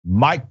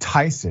Mike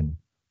Tyson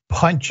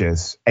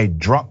punches a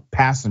drunk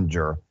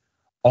passenger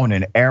on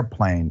an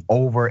airplane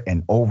over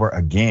and over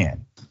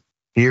again.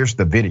 Here's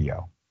the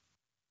video.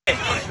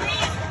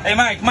 Hey,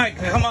 Mike,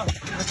 come on.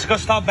 Let's go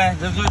stop back.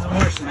 Let's lose the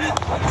horse,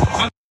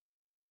 man.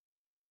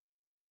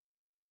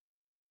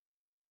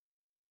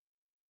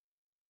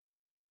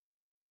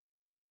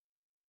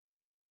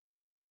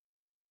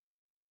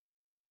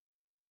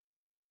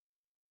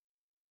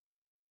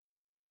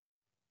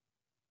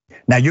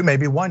 Now you may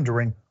be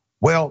wondering,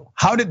 well,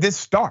 how did this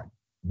start?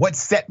 What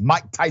set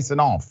Mike Tyson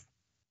off?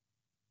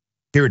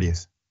 Here it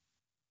is.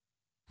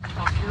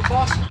 Your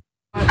boss.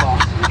 My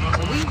boss.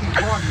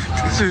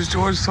 This is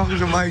George talking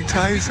to Mike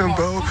Tyson,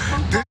 bro.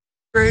 This is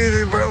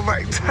crazy, bro.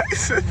 Mike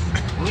Tyson.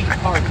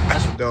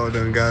 Dog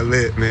done got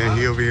lit, man.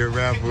 He over here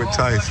rapping with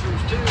Tyson.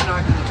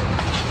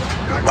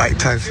 Mike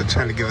Tyson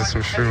trying to give us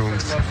some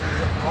shrooms.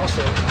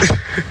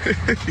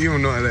 He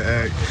don't know how to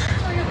act.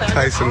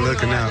 Tyson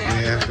looking out,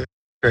 man.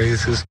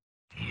 Crazy.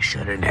 He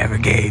should have never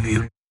gave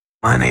you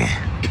money.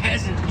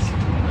 Peasants.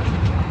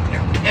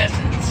 They're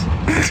peasants.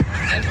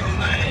 Never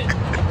mind.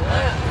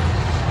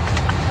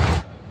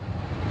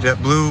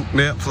 JetBlue,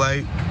 net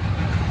flight.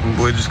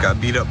 Boy just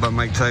got beat up by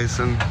Mike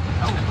Tyson.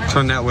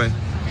 Turn that way.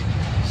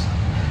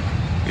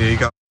 Yeah, he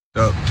got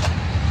up.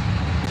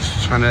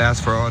 Just trying to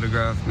ask for an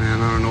autograph,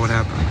 man. I don't know what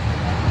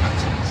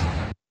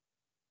happened.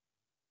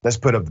 Let's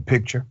put up the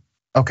picture.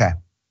 Okay.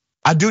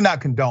 I do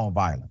not condone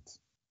violence,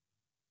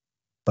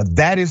 but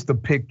that is the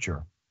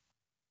picture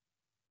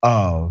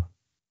of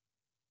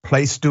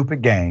play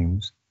stupid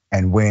games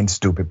and win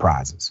stupid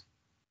prizes.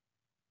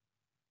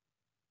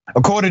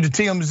 According to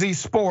TMZ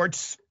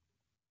Sports,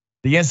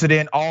 the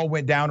incident all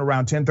went down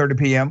around 10:30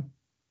 p.m.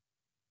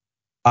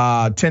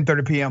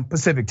 10:30 p.m.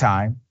 Pacific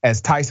time,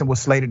 as Tyson was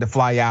slated to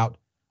fly out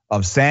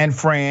of San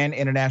Fran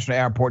International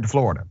Airport to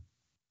Florida.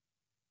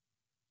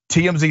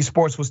 TMZ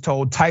Sports was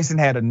told Tyson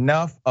had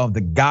enough of the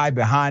guy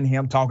behind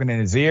him talking in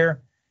his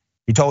ear.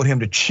 He told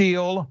him to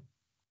chill.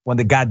 When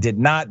the guy did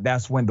not,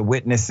 that's when the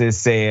witnesses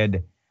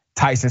said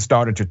Tyson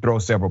started to throw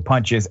several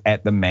punches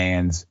at the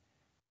man's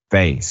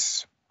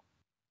face.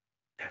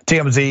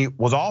 TMZ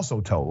was also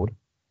told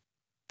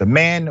the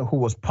man who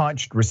was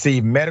punched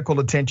received medical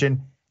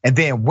attention and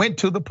then went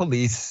to the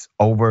police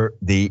over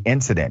the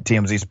incident.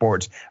 TMZ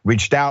Sports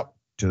reached out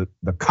to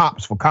the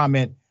cops for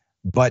comment,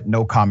 but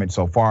no comment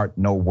so far,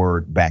 no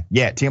word back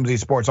yet. TMZ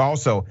Sports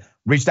also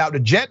reached out to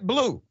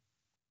JetBlue.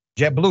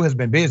 JetBlue has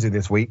been busy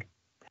this week,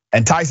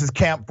 and Tyson's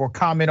camp for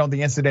comment on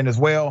the incident as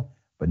well,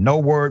 but no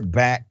word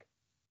back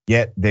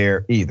yet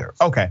there either.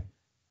 Okay,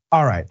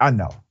 all right, I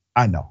know.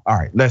 All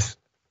right,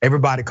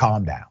 everybody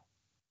calm down.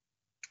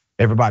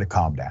 Everybody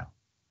calm down,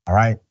 all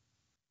right?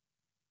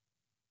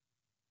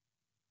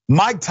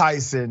 Mike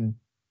Tyson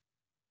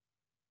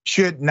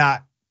should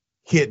not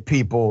hit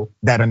people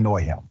that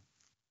annoy him.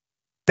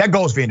 That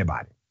goes for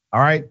anybody,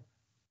 all right?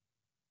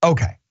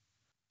 Okay,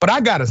 but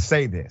I gotta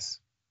say this.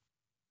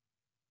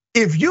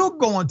 If you're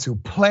going to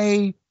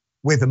play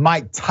with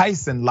Mike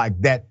Tyson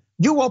like that,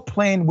 you are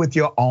playing with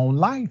your own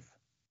life.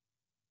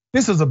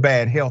 This is a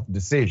bad health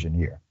decision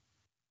here.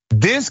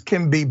 This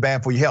can be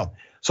bad for your health.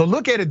 So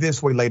look at it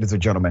this way, ladies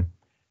and gentlemen.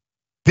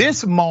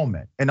 This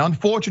moment, and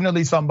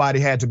unfortunately somebody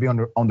had to be on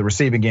the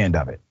receiving end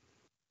of it.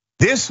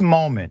 This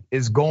moment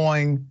is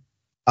going,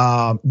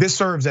 this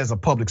serves as a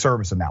public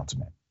service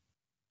announcement.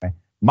 Okay?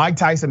 Mike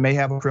Tyson may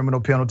have a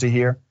criminal penalty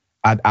here.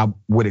 I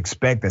would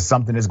expect that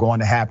something is going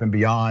to happen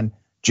beyond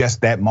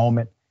just that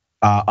moment,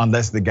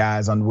 unless the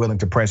guy's unwilling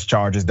to press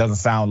charges. Doesn't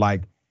sound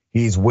like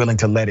he's willing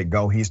to let it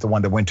go. He's the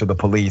one that went to the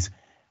police.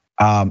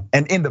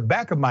 And in the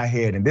back of my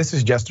head, and this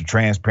is just a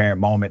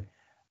transparent moment,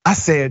 I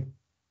said,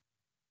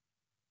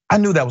 I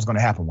knew that was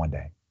gonna happen one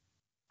day.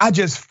 I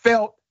just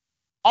felt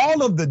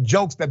all of the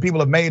jokes that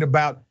people have made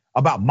about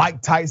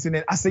Mike Tyson.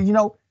 And I said,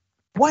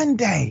 one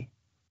day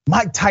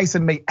Mike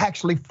Tyson may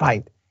actually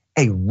fight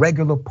a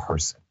regular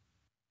person.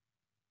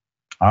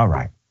 All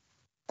right.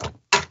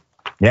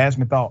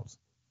 Yasmine, thoughts?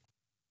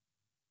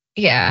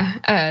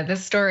 Yeah,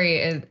 this story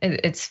is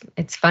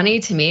it's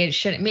funny to me.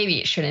 Maybe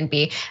it shouldn't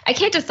be. I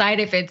can't decide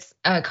if it's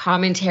a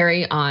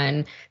commentary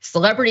on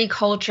celebrity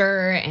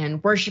culture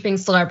and worshiping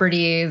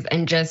celebrities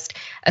and just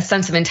a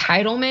sense of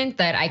entitlement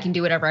that I can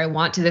do whatever I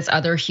want to this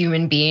other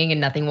human being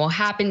and nothing will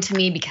happen to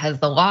me because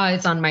the law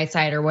is on my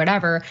side or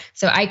whatever.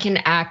 So I can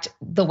act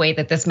the way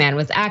that this man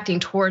was acting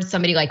towards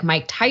somebody like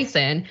Mike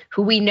Tyson,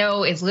 who we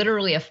know is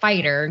literally a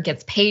fighter,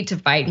 gets paid to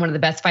fight, one of the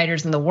best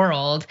fighters in the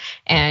world,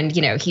 and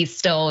he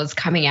still is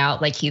coming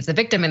out like he's a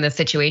victim in this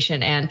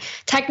situation, and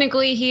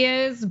technically he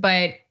is,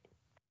 but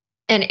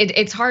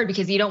it's hard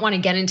because you don't want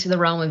to get into the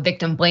realm of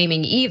victim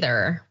blaming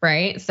either,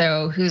 right?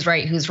 So who's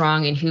right, who's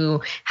wrong, and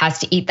who has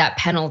to eat that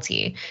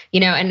penalty,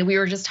 And we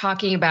were just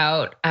talking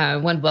about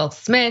when Will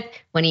Smith,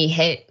 when he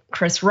hit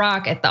Chris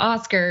Rock at the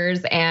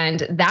Oscars,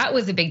 and that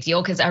was a big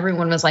deal because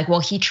everyone was like,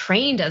 well, he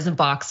trained as a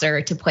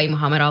boxer to play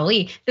Muhammad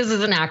Ali. This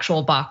is an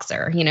actual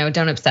boxer,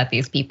 don't upset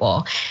these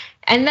people.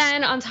 And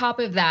then on top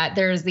of that,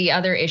 there's the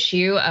other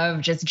issue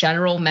of just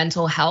general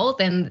mental health,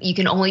 and you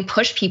can only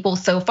push people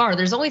so far.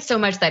 There's only so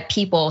much that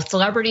people,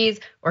 celebrities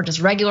or just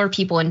regular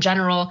people in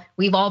general,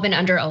 we've all been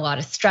under a lot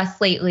of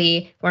stress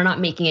lately. We're not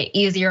making it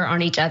easier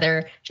on each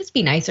other. Just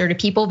be nicer to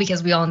people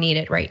because we all need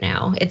it right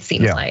now, it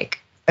seems like.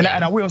 And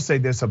I will say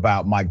this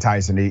about Mike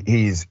Tyson,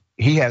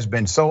 he has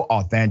been so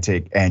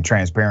authentic and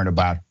transparent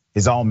about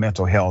his own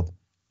mental health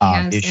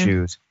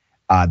issues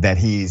that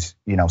he's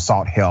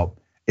sought help.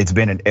 It's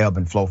been an ebb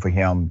and flow for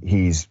him.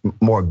 He's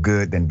more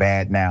good than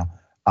bad now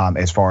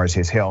as far as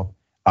his health,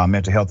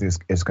 mental health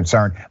is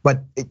concerned.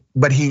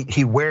 But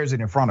he wears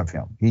it in front of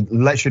him. He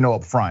lets you know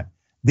up front,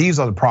 these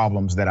are the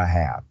problems that I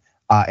have.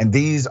 And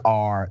these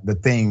are the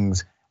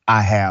things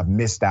I have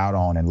missed out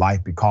on in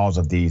life because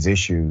of these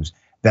issues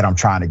that I'm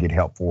trying to get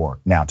help for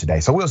now today.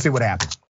 So we'll see what happens.